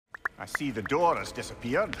I see the door has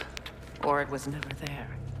disappeared. Or it was never there.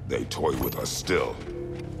 They toy with us still.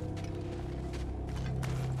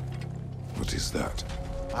 What is that?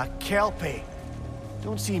 A kelpie.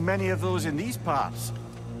 Don't see many of those in these parts.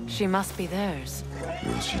 She must be theirs.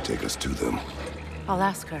 Will she take us to them? I'll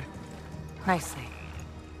ask her. Nicely.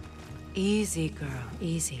 Easy, girl.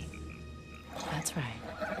 Easy. That's right.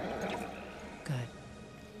 Good.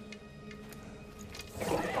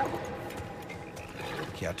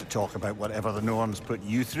 Care to talk about whatever the Norns put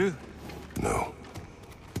you through? No.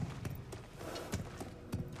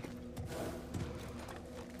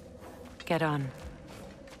 Get on.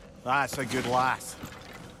 That's a good lass.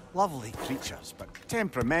 Lovely creatures, but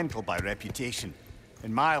temperamental by reputation.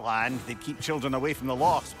 In my land, they'd keep children away from the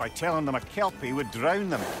lost by telling them a kelpie would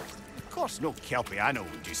drown them. Of course, no kelpie I know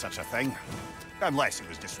would do such a thing. Unless it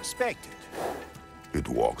was disrespected. It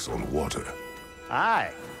walks on water.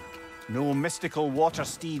 Aye. No mystical water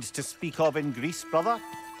steeds to speak of in Greece, brother?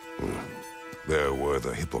 There were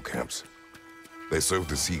the hippocamps. They served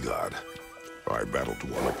the sea god. I battled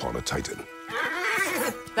one upon a titan.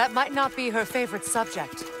 That might not be her favorite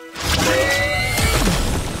subject.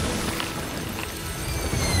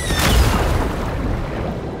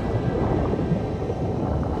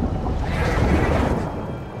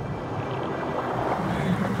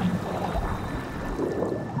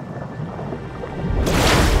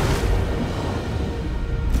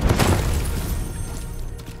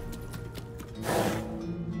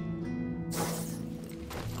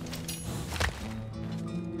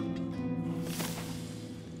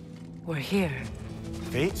 We're here.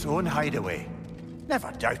 Fate's own hideaway.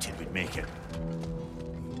 Never doubted we'd make it.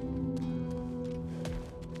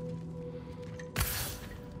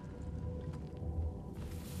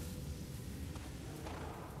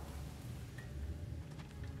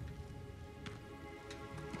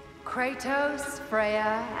 Kratos,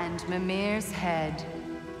 Freya, and Mimir's head.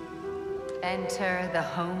 Enter the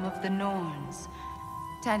home of the Norns,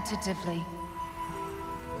 tentatively.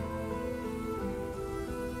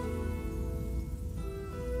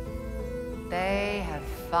 They have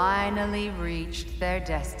finally reached their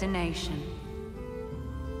destination.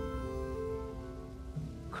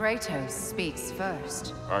 Kratos speaks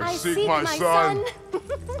first. I seek my son!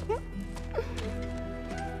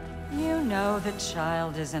 You know the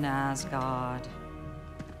child is in Asgard.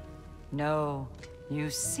 No, you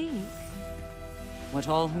seek what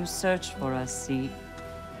all who search for us seek.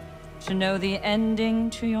 To know the ending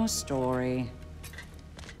to your story.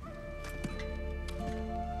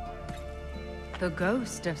 The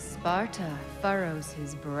ghost of Sparta furrows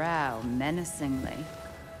his brow menacingly.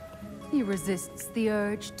 He resists the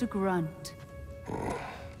urge to grunt.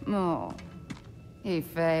 Oh, he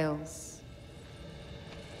fails.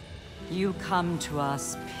 You come to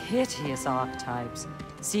us, piteous archetypes,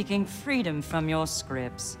 seeking freedom from your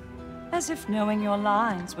scripts. As if knowing your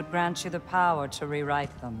lines would grant you the power to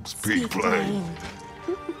rewrite them. Speak plain.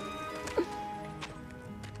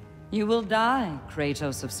 You will die,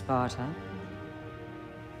 Kratos of Sparta.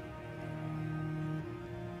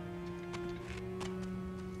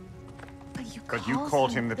 But you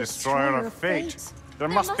called him the destroyer of fate. There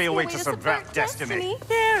must be a way to subvert destiny.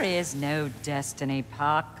 There is no destiny,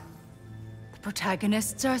 Puck. The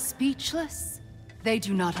protagonists are speechless. They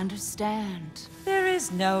do not understand. There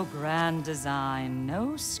is no grand design,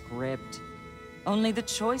 no script. Only the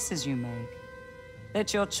choices you make.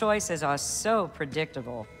 That your choices are so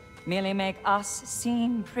predictable, merely make us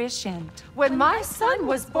seem prescient. When my son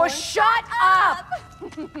was born, shut up!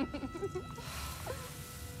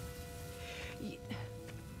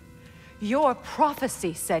 Your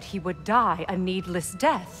prophecy said he would die a needless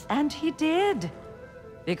death. And he did.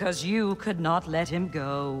 Because you could not let him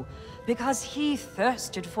go. Because he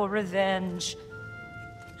thirsted for revenge.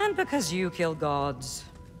 And because you kill gods.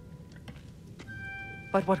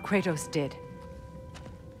 But what Kratos did,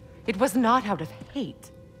 it was not out of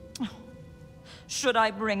hate. Should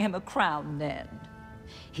I bring him a crown then?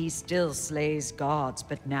 He still slays gods,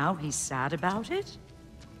 but now he's sad about it?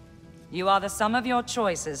 You are the sum of your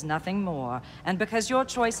choices, nothing more. And because your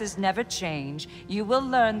choices never change, you will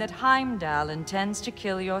learn that Heimdall intends to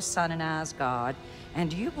kill your son in Asgard,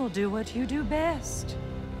 and you will do what you do best.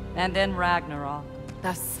 And then Ragnarok.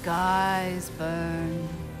 The skies burn,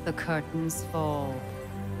 the curtains fall.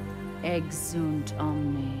 Exunt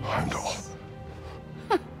omnes. Heimdall.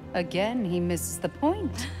 Again, he misses the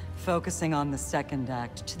point. Focusing on the second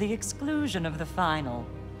act to the exclusion of the final.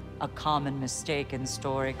 A common mistake in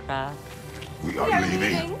storycraft. We are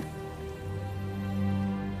leaving.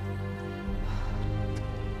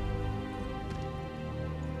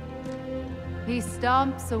 He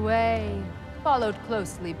stomps away, followed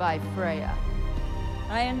closely by Freya.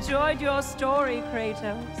 I enjoyed your story,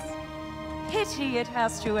 Kratos. Pity it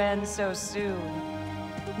has to end so soon.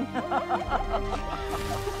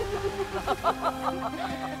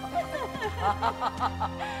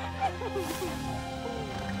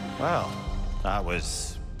 Well, that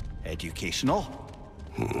was educational.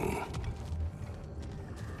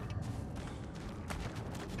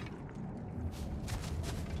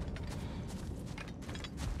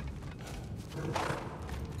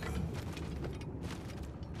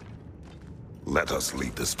 Let us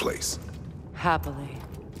leave this place. Happily.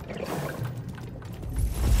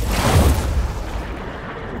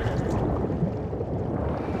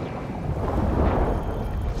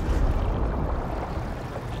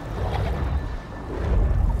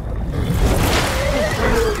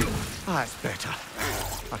 That's better.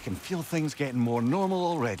 I can feel things getting more normal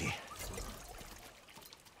already.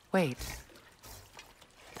 Wait.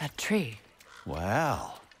 That tree.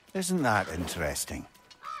 Well, isn't that interesting?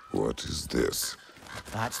 What is this?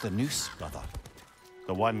 That's the noose, brother.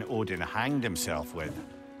 The one Odin hanged himself with.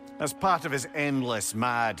 As part of his endless,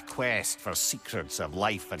 mad quest for secrets of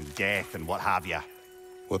life and death and what have you.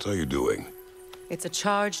 What are you doing? It's a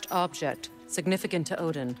charged object, significant to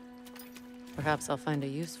Odin. Perhaps I'll find a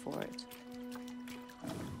use for it.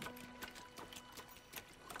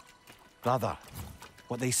 Brother,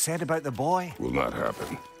 what they said about the boy? Will not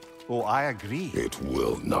happen. Oh, I agree. It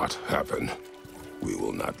will not happen. We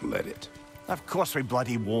will not let it. Of course we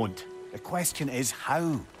bloody won't. The question is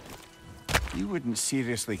how? You wouldn't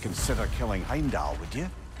seriously consider killing Heimdall, would you?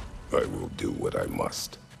 I will do what I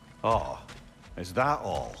must. Oh, is that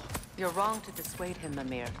all? You're wrong to dissuade him,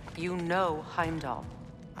 Mimir. You know Heimdall.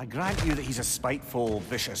 I grant you that he's a spiteful,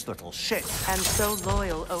 vicious little shit. And so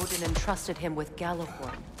loyal, Odin entrusted him with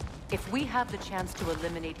Gjallarhorn. If we have the chance to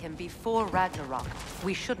eliminate him before Ragnarok,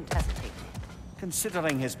 we shouldn't hesitate.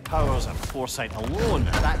 Considering his powers and foresight alone,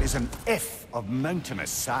 that is an if of mountainous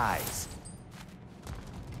size.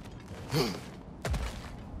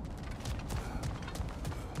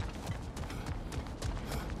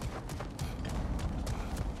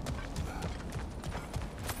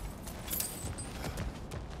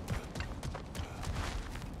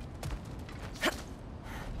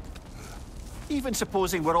 Even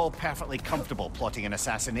supposing we're all perfectly comfortable plotting an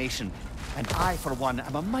assassination, and I, for one,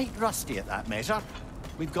 am a mite rusty at that measure,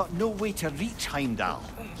 we've got no way to reach Heimdall,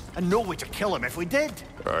 and no way to kill him if we did.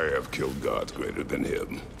 I have killed gods greater than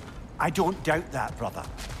him. I don't doubt that, brother,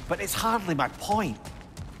 but it's hardly my point.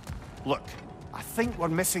 Look, I think we're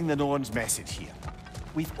missing the Norns' message here.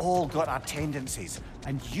 We've all got our tendencies,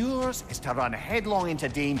 and yours is to run headlong into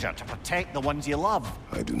danger to protect the ones you love.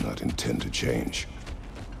 I do not intend to change.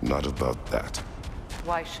 Not about that.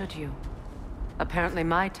 Why should you? Apparently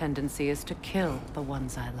my tendency is to kill the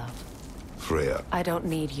ones I love. Freya, I don't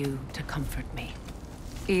need you to comfort me.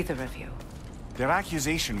 Either of you. Their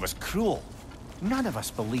accusation was cruel. None of us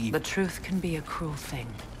believe. The truth can be a cruel thing.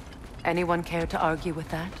 Anyone care to argue with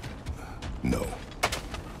that? no.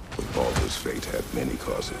 But Baldur's fate had many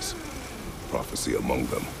causes. Prophecy among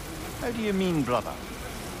them. How do you mean, brother?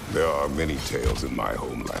 There are many tales in my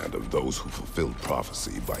homeland of those who fulfilled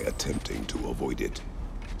prophecy by attempting to avoid it.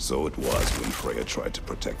 So it was when Freya tried to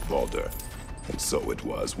protect Baldur. And so it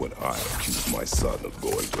was when I accused my son of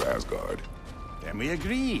going to Asgard. Then we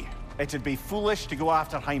agree. It'd be foolish to go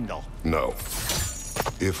after Heimdall. No.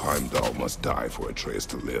 If Heimdall must die for Atreus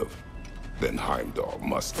to live, then Heimdall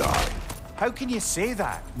must die. How can you say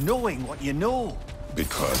that, knowing what you know?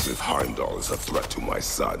 Because if Heimdall is a threat to my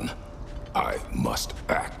son, I must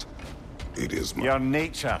act. It is my... Your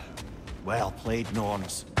nature. Well played,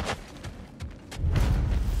 Norns.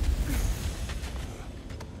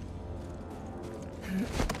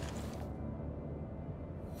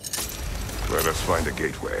 Let us find a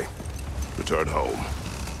gateway. Return home.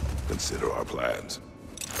 Consider our plans.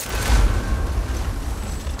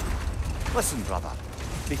 Listen, brother.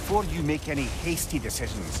 Before you make any hasty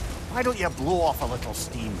decisions, why don't you blow off a little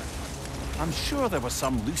steam? I'm sure there was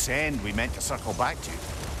some loose end we meant to circle back to.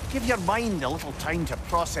 Give your mind a little time to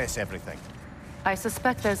process everything. I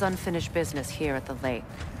suspect there's unfinished business here at the lake,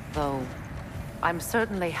 though I'm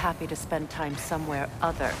certainly happy to spend time somewhere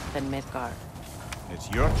other than Midgard. It's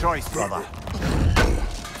your choice, brother.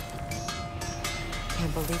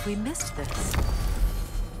 Can't believe we missed this.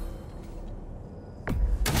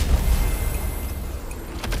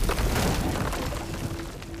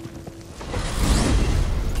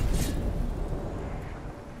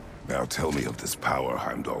 Now tell me of this power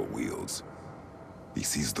Heimdall wields. He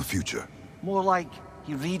sees the future. More like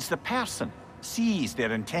he reads the person, sees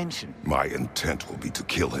their intention. My intent will be to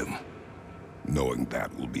kill him. Knowing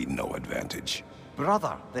that will be no advantage.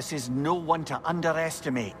 Brother, this is no one to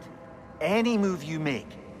underestimate. Any move you make,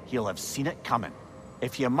 he'll have seen it coming.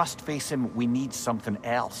 If you must face him, we need something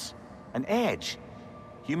else. An edge.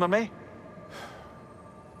 Humor me?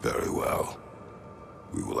 Very well.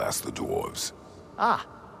 We will ask the dwarves. Ah,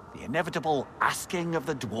 the inevitable asking of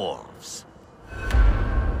the dwarves.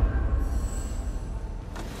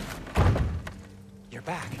 You're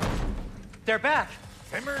back. They're back!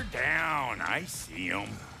 Simmer down, I see them.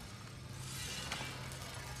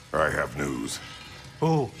 I have news.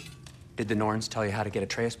 Ooh. Did the Norns tell you how to get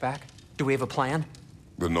Atreus back? Do we have a plan?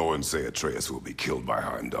 The Norns say Atreus will be killed by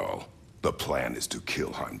Heimdall. The plan is to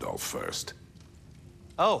kill Heimdall first.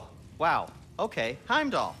 Oh, wow. Okay,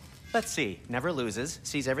 Heimdall. Let's see. Never loses,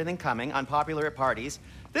 sees everything coming, unpopular at parties.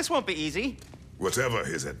 This won't be easy. Whatever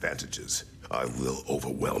his advantages, I will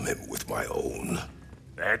overwhelm him with my own.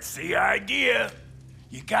 That's the idea.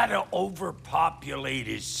 You gotta overpopulate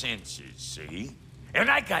his senses, see? And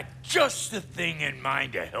I got just the thing in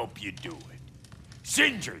mind to help you do it.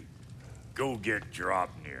 Sindri, go get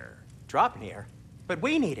Draupnir. Draupnir? But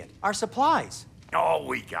we need it. Our supplies. Oh,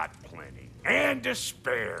 we got plenty. And to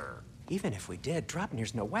spare. Even if we did,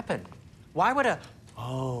 Draupnir's no weapon. Why would a...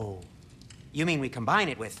 Oh. You mean we combine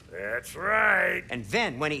it with... That's right. And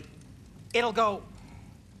then when he... It'll go...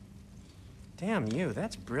 Damn you,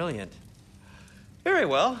 that's brilliant. Very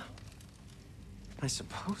well. I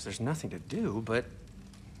suppose there's nothing to do, but...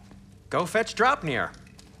 Go fetch Draupnir.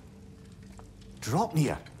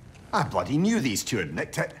 Draupnir? I bloody knew these two had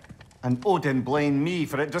nicked it. And Odin blamed me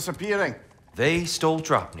for it disappearing. They stole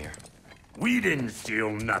Draupnir. We didn't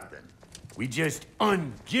steal nothing. We just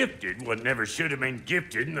ungifted what never should have been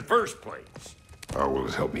gifted in the first place. How will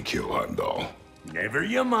it help me kill Heimdall? Never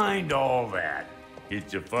you mind all that.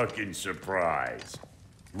 It's a fucking surprise.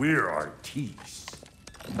 We're artistes.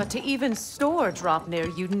 But to even store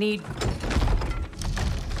Draupnir, you'd need...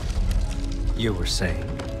 You were saying?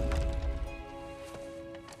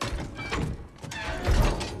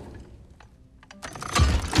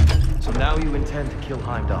 So now you intend to kill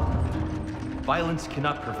Heimdall. Violence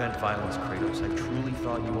cannot prevent violence, Kratos. I truly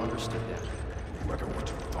thought you understood that. No matter what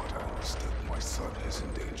you thought I understood, my son is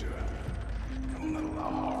in danger. I will not allow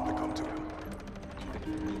harm to come to him.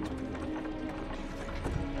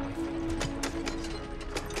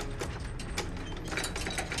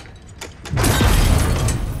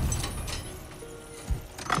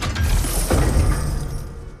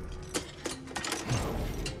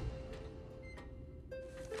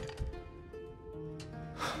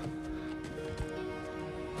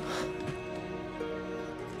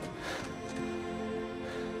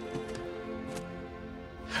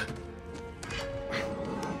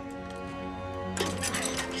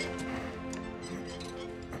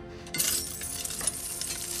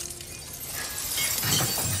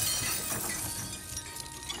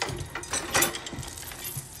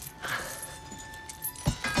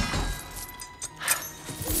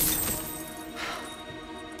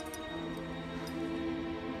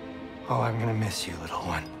 Oh, I'm gonna miss you, little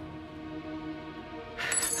one.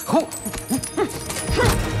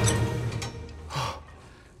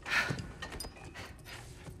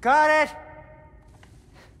 Got it!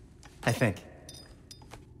 I think.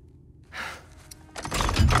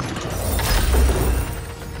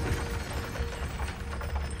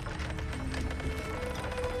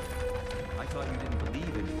 I thought you didn't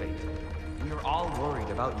believe in fate. We were all worried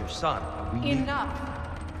about your son. Enough!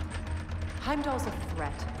 Heimdall's a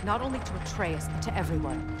threat, not only to Atreus, but to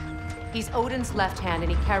everyone. He's Odin's left hand,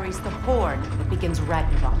 and he carries the horn that begins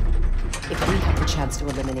Ragnarok. If we have the chance to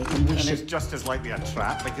eliminate him, we And should... it's just as likely a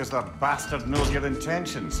trap because the bastard knows your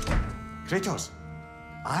intentions. Kratos,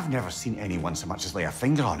 I've never seen anyone so much as lay a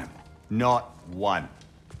finger on him. Not one.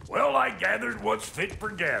 Well, I gathered what's fit for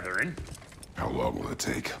gathering. How long will it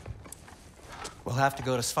take? We'll have to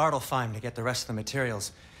go to Svartalfheim to get the rest of the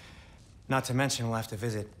materials. Not to mention we'll have to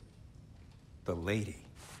visit... the lady.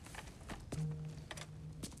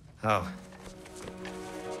 Oh.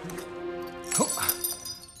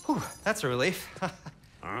 Whew, that's a relief. Huh?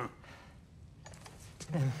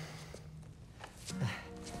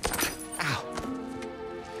 Ow.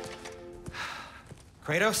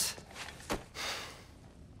 Kratos?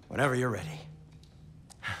 Whenever you're ready.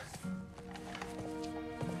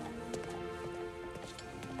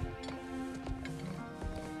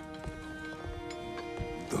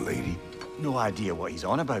 The lady? No idea what he's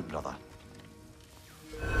on about, brother.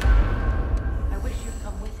 I wish you'd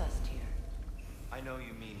come with us, Tyr. I know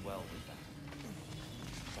you mean well with that.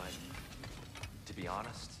 But, to be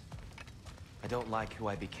honest, I don't like who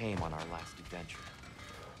I became on our last adventure.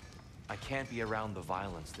 I can't be around the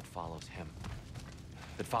violence that follows him.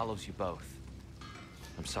 That follows you both.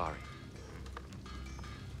 I'm sorry.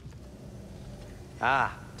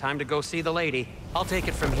 Ah, time to go see the lady. I'll take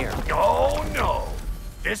it from here. Oh, no.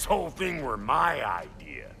 This whole thing were my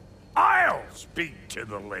idea. I'll speak to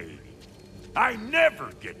the lady. I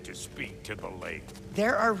never get to speak to the lady.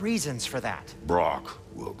 There are reasons for that. Brock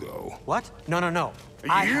will go. What? No, no, no.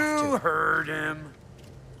 I have You to. heard him.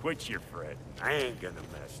 Quit your fretting. I ain't gonna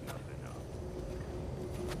mess nothing up.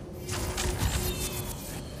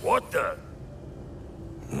 What the?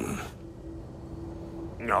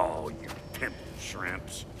 No, you pimp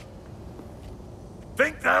shrimps.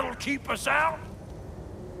 Think that'll keep us out?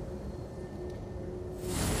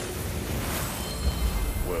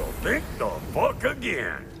 Well, think the fuck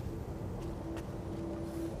again.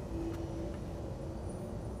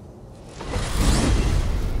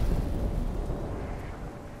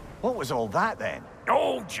 What was all that then?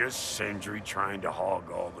 Oh, just Sindri trying to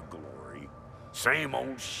hog all the glory. Same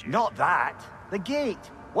old shit. Not that. The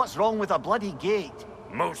gate. What's wrong with a bloody gate?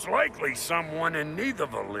 Most likely someone in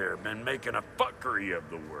Nidavellir been making a fuckery of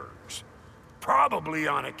the works. Probably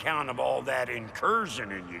on account of all that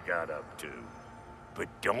incursioning you got up to.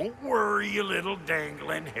 But don't worry, you little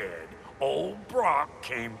dangling head. Old Brock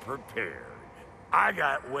came prepared. I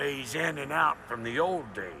got ways in and out from the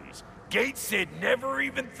old days. Gates they'd never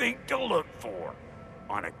even think to look for,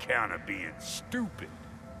 on account of being stupid.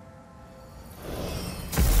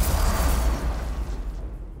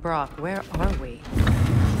 Brock, where are we?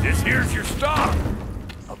 This here's your stop.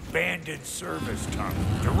 Abandoned service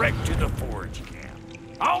tunnel, direct to the forge camp.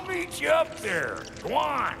 I'll meet you up there. Go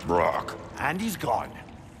on. Brock, And he's gone.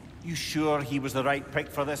 You sure he was the right pick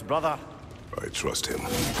for this, brother? I trust him.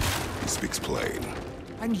 He speaks plain.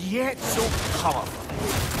 And yet so colorful.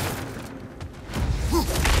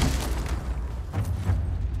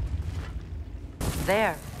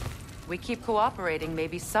 There. We keep cooperating,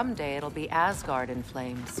 maybe someday it'll be Asgard in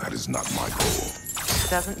flames. That is not my goal.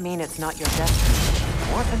 Doesn't mean it's not your destiny.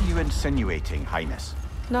 What are you insinuating, Highness?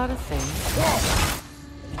 Not a thing.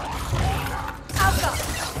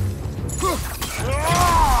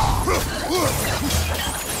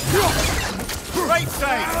 Right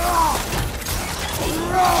side!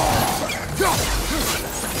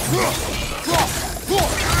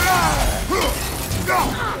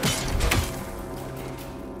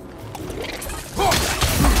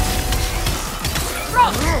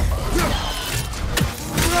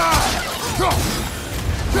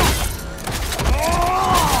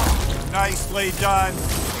 Nicely done.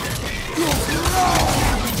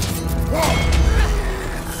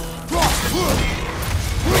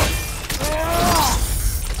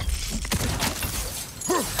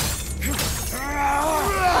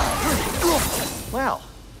 Well,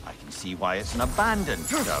 I can see why it's an abandoned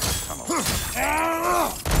service tunnel.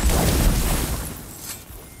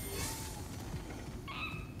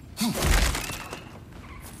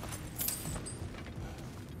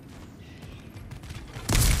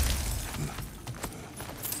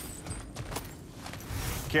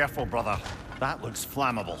 Careful, brother. That looks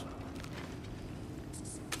flammable.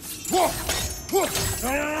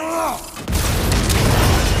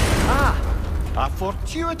 Ah! A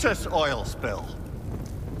fortuitous oil spill.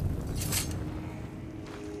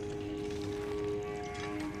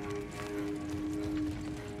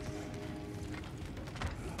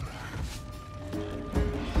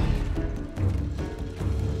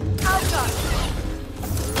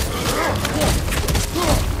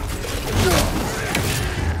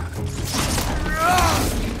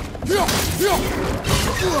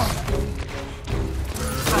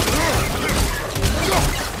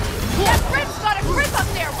 That bridge's got a grip up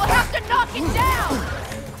there! We'll have to knock it down!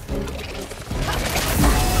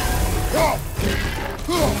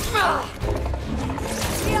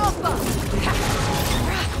 The Alpha!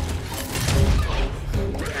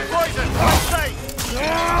 Poison! Right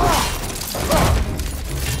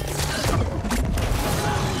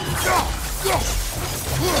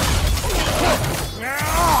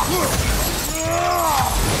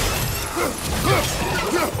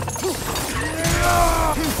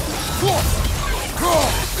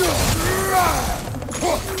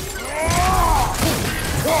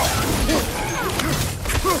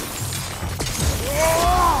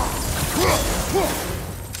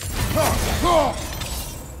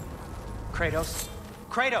Kratos?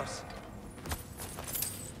 Kratos!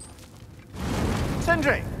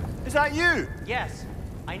 Sindri, is that you? Yes.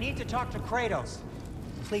 I need to talk to Kratos.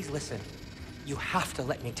 Please listen. You have to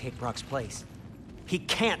let me take Brock's place. He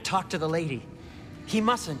can't talk to the lady. He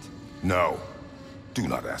mustn't. No. Do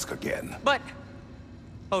not ask again. But...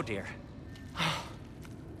 oh dear.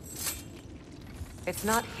 It's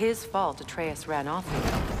not his fault Atreus ran off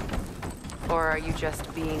here. Or are you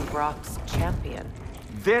just being Brock's champion?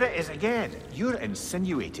 There it is again. You're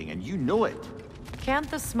insinuating, and you know it. Can't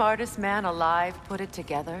the smartest man alive put it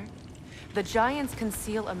together? The Giants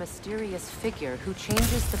conceal a mysterious figure who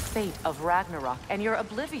changes the fate of Ragnarok, and you're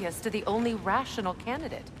oblivious to the only rational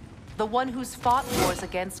candidate. The one who's fought wars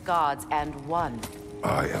against gods and won.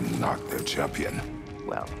 I am not their champion.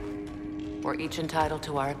 Well, we're each entitled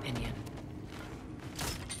to our opinion.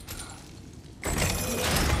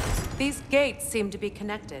 These gates seem to be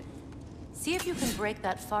connected. See if you can break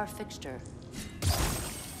that far fixture.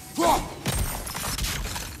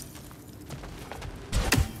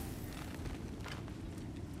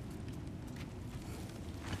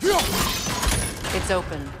 It's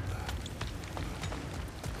open.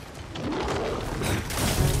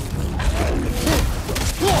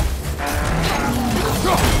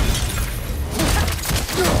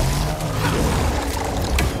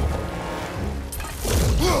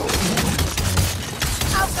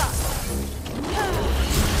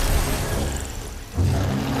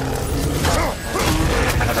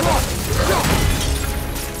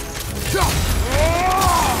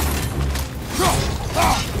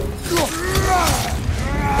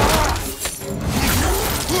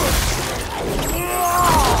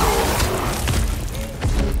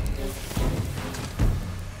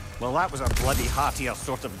 Well, that was a bloody heartier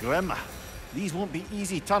sort of grim. These won't be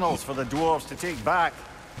easy tunnels for the dwarves to take back.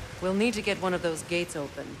 We'll need to get one of those gates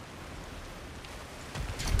open.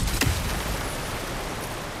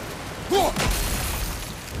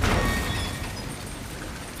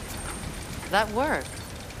 That work,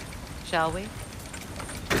 shall we?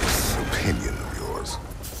 This opinion of yours,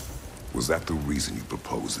 was that the reason you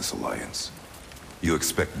proposed this alliance? You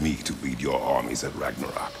expect me to lead your armies at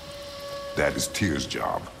Ragnarok? That is Tyr's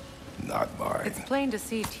job, not mine. It's plain to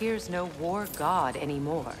see Tyr's no war god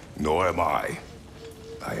anymore. Nor am I.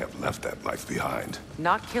 I have left that life behind.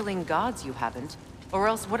 Not killing gods, you haven't. Or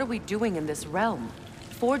else what are we doing in this realm?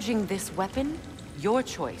 Forging this weapon? Your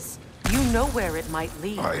choice. You know where it might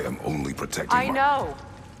lead. I am only protecting I know.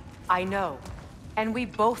 I know. And we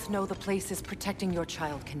both know the places protecting your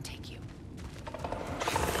child can take you.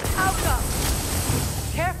 Alka!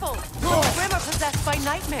 Careful! The Grim are possessed by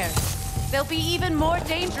nightmares. They'll be even more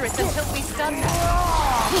dangerous until we stun them.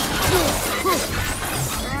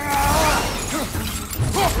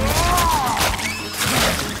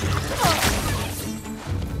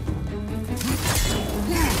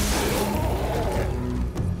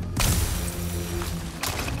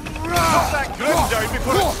 Knock that Grim down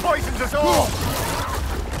before it poisons us all!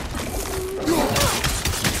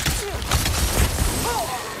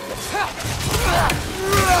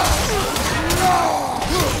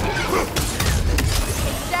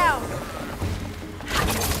 Down!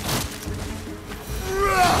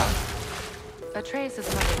 Atreus'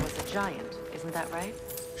 mother was a giant, isn't that right?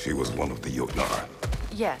 She was one of the Jotnar.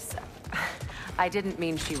 Yes. I didn't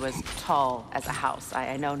mean she was tall as a house.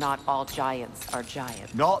 I know not all giants are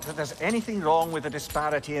giants. Not that there's anything wrong with the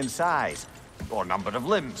disparity in size. Or number of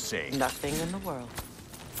limbs, say. Nothing in the world.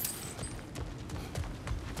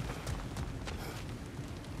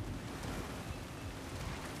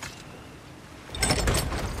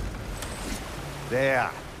 There.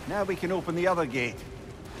 Now we can open the other gate.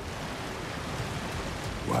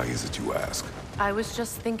 Why is it you ask? I was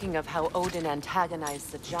just thinking of how Odin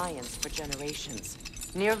antagonized the giants for generations.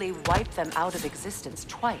 Nearly wiped them out of existence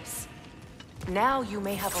twice. Now you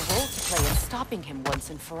may have a role to play in stopping him once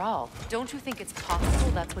and for all. Don't you think it's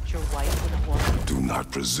possible that's what your wife would want? Do not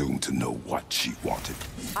presume to know what she wanted.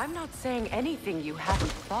 I'm not saying anything you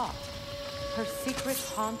haven't thought. Her secrets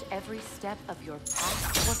haunt every step of your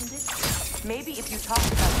past, wasn't it? Maybe if you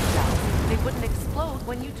talked about your doubts, they wouldn't explode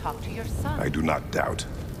when you talk to your son. I do not doubt.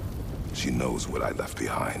 She knows what I left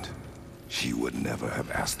behind. She would never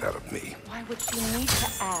have asked that of me. Why would she need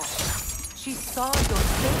to ask? She saw your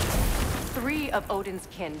fate. 3 of Odin's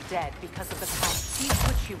kin dead because of the path she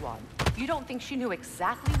put you on. You don't think she knew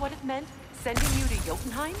exactly what it meant, sending you to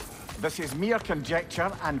Jotunheim? This is mere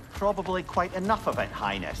conjecture, and probably quite enough of it,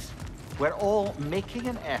 Highness. We're all making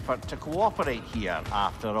an effort to cooperate here,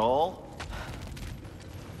 after all.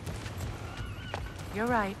 You're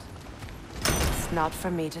right. It's not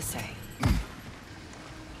for me to say.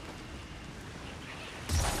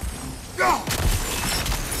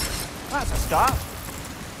 That's a start.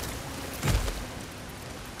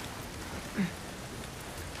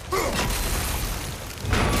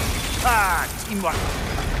 Teamwork.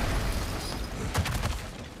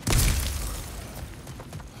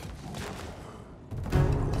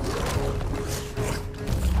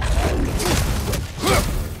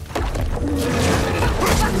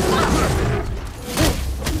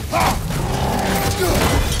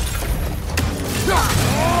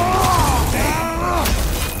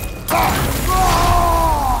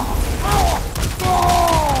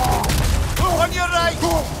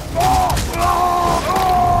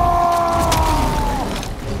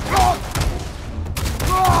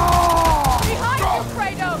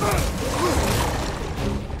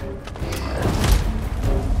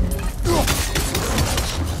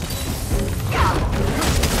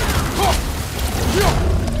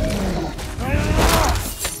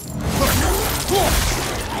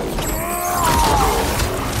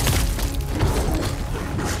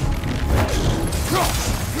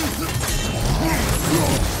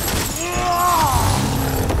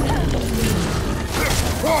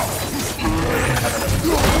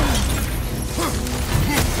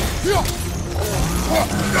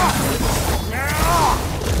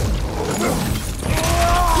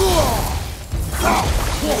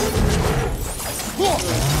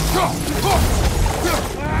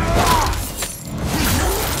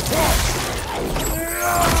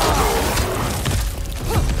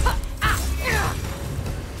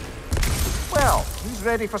 Well, who's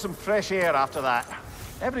ready for some fresh air after that?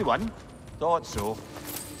 Everyone? Thought so.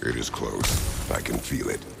 It is close. I can feel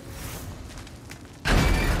it.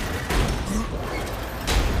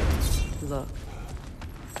 Look,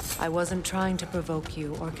 I wasn't trying to provoke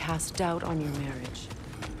you or cast doubt on your marriage.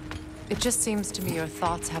 It just seems to me your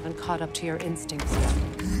thoughts haven't caught up to your instincts yet.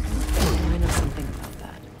 I know something about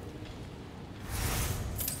that.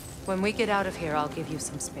 When we get out of here, I'll give you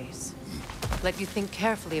some space. Let you think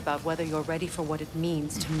carefully about whether you're ready for what it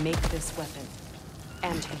means to make this weapon,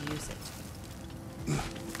 and to use it.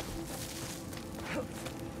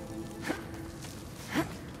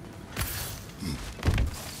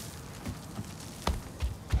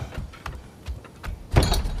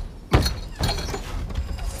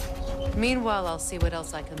 Meanwhile, I'll see what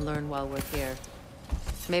else I can learn while we're here.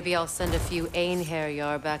 Maybe I'll send a few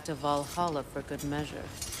Einherjar back to Valhalla for good measure.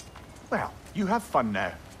 Well, you have fun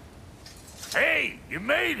now. Hey, you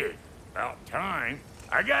made it! About time.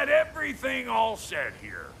 I got everything all set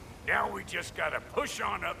here. Now we just gotta push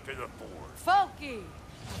on up to the fort. Folky!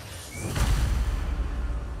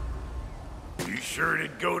 You sure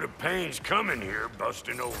did go to pains coming here,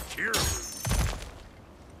 busting old tear loose.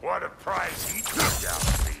 What a prize he took out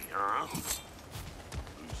of me, huh?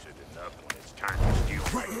 Lucid enough when it's time to steal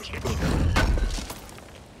my kitchen.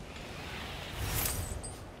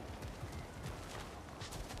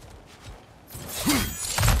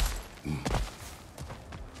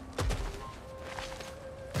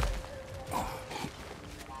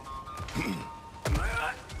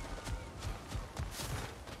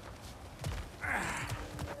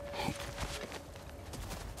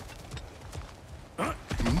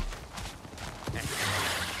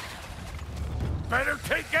 Better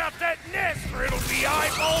take out that nest or it'll be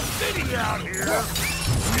eyeball city out here.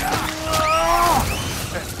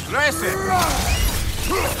 Aggressive!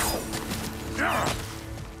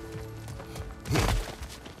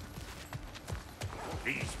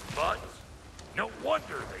 These butts. No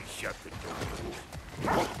wonder they shut the door.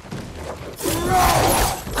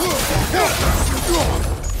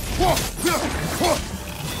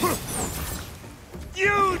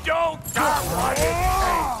 You don't got what it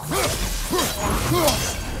takes.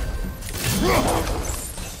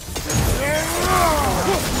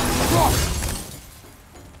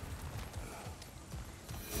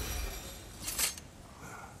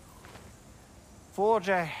 Forge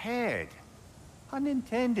ahead.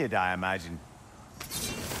 Unintended, I imagine.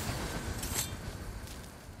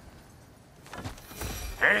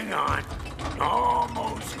 Hang on.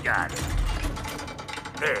 Almost got it.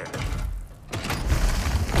 There.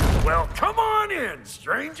 Well, come on in,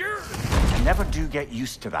 stranger. I never do get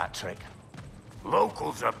used to that trick.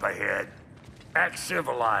 Locals up ahead. Act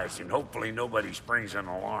civilized and hopefully nobody springs an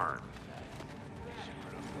alarm.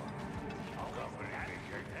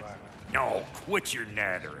 No, quit your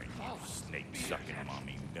nattering, you snake-sucking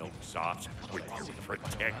mommy milksops with your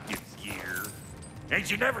protective gear.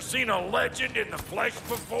 Ain't you never seen a legend in the flesh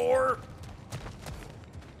before?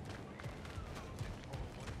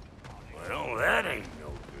 Well, that ain't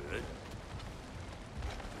no good.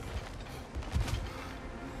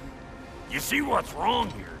 You see what's wrong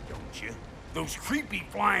here, don't you? Those creepy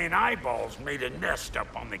flying eyeballs made a nest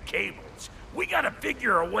up on the cables. We gotta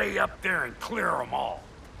figure a way up there and clear them all.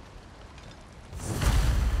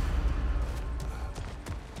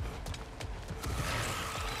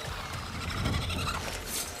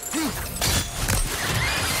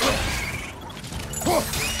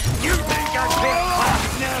 You think I can't clap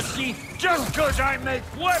nasty just 'cause I make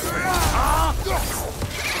weapons, huh?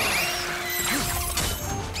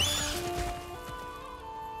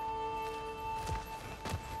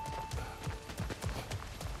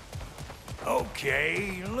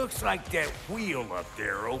 Okay, looks like that wheel up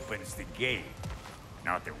there opens the gate.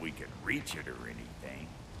 Not that we can reach it or anything.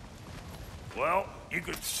 Well, you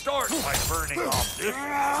could start by burning off this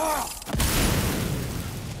one.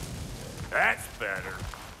 That's better.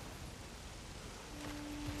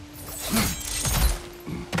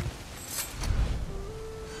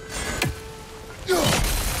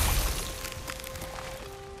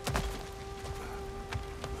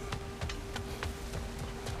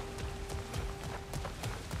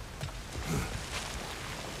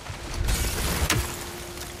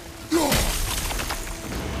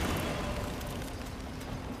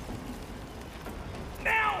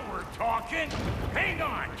 talking. Hang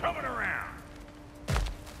on, coming around.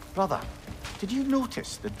 Brother, did you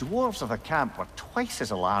notice the dwarves of the camp were twice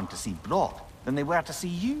as alarmed to see Brock than they were to see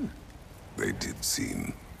you? They did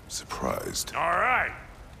seem surprised. All right.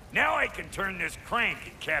 Now I can turn this crank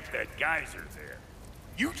and cap that geyser there.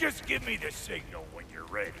 You just give me the signal when you're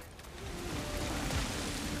ready.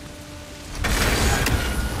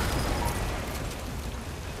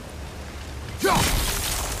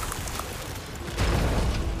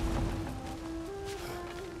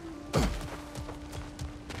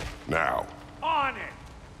 Now. On it!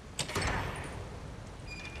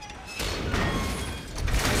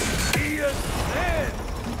 He is dead!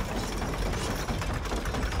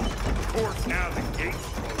 Of course, now the gate's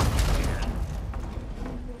closed again.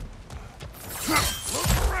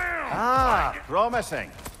 Look around! Ah,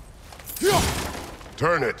 promising.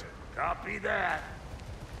 Turn it. Copy that.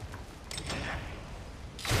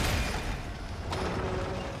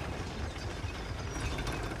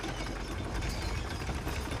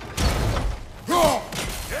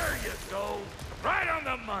 There you go. Right on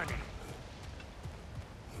the money.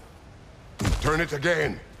 Turn it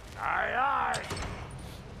again. Aye, aye.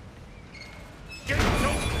 Get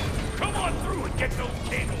those... Come on through and get those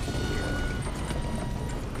cables.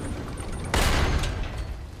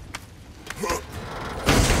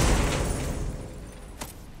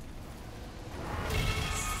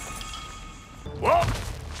 Well,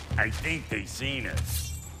 I think they seen us.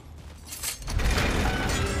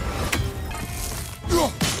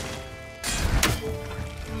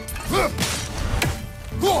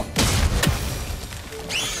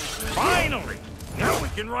 Finally! Now we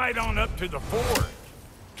can ride on up to the forge.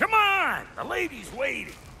 Come on! The lady's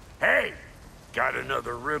waiting. Hey, got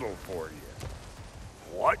another riddle for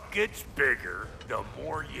you. What gets bigger the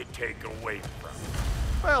more you take away from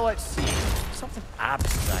it? Well, let's see. Something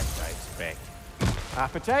abstract, I expect.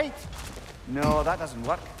 Appetite? No, that doesn't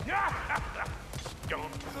work.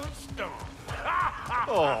 Stump the stump.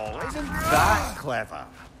 Oh, isn't that clever?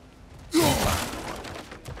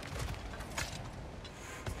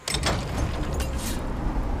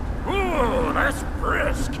 Ooh, that's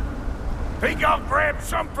brisk. Think I'll grab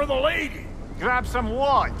some for the lady. Grab some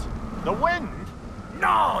what? The wind?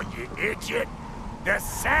 No, you idiot. The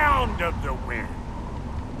sound of the wind.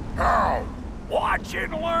 How? Watch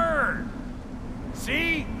and learn.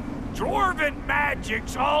 See? Dwarven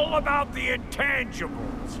magic's all about the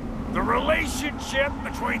intangibles. The relationship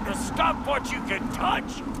between the stuff what you can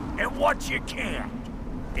touch and what you can't.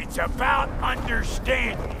 It's about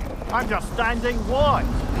understanding. Understanding what?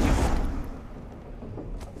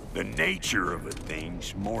 The nature of a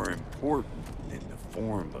thing's more important than the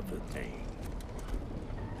form of a thing.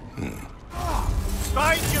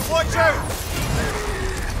 Behind you, watch out!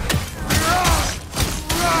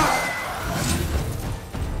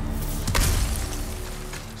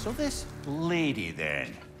 So this lady,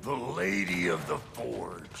 then? The Lady of the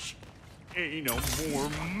Forge. Ain't no more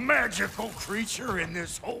magical creature in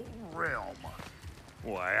this whole realm.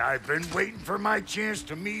 Why, I've been waiting for my chance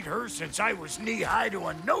to meet her since I was knee-high to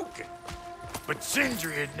a Noken. But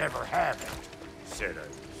Sindri'd never have it. Said I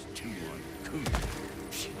was too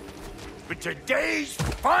uncouth. But today's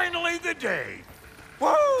finally the day. Woo!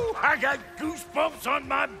 I got goosebumps on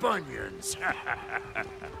my bunions.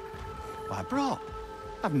 Why, bro,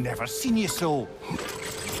 I've never seen you so...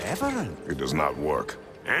 reverent. It does not work.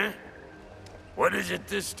 Huh? What is it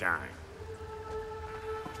this time?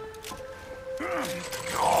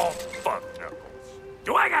 Oh, fuck knuckles.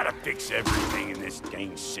 Do I gotta fix everything in this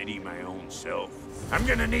dang city my own self? I'm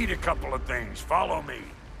gonna need a couple of things. Follow me.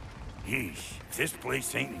 Yeesh, if this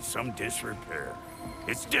place ain't in some disrepair.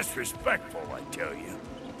 It's disrespectful, I tell you.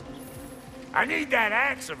 I need that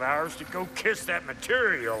axe of ours to go kiss that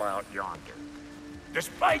material out yonder. The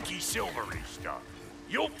spiky, silvery stuff.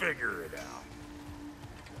 You'll figure it out.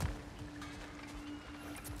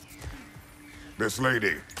 This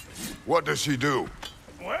lady, what does she do?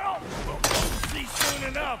 Well, we'll both see soon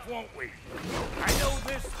enough, won't we? I know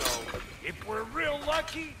this, though. If we're real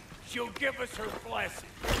lucky, she'll give us her blessing.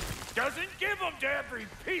 Doesn't give them to every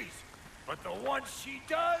piece, but the ones she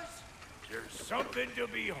does, there's something to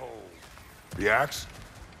behold. The axe?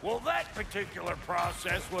 Well, that particular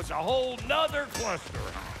process was a whole nother cluster.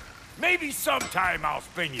 Maybe sometime I'll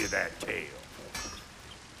spin you that tale.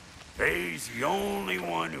 Faye's the only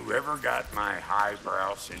one who ever got my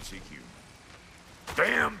highbrow sense of humor.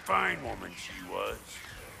 Damn fine woman she was.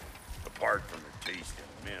 Apart from her taste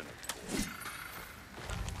in men, of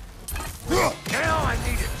course. Now I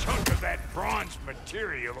need a chunk of that bronze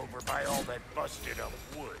material over by all that busted up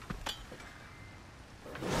wood.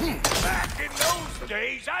 Back in those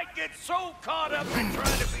days, I'd get so caught up in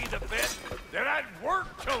trying to be the best that I'd work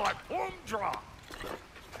till I plumb dropped.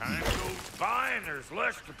 Time goes by and there's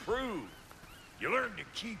less to prove. You learn to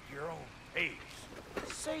keep your own pace.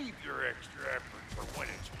 Save your extra effort for when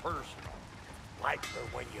it's personal. Like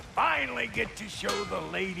for when you finally get to show the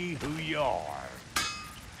lady who you are.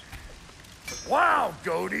 Wow,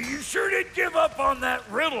 Goody, you sure did give up on that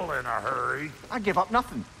riddle in a hurry. I give up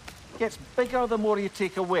nothing. Gets bigger the more you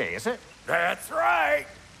take away, is it? That's right.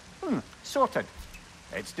 Sorted.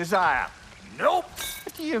 It's desire. Nope.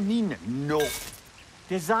 What do you mean, nope?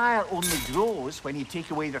 Desire only grows when you take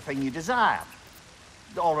away the thing you desire.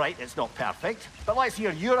 All right, it's not perfect, but let's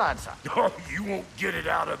hear your answer. Oh, you won't get it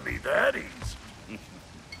out of me that easy.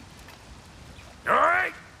 All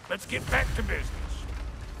right, let's get back to business.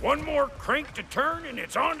 One more crank to turn and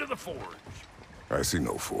it's on to the forge. I see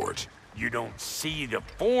no forge. You don't see the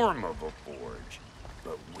form of a forge,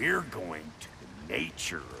 but we're going to the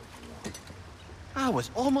nature of one. I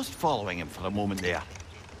was almost following him for a moment there.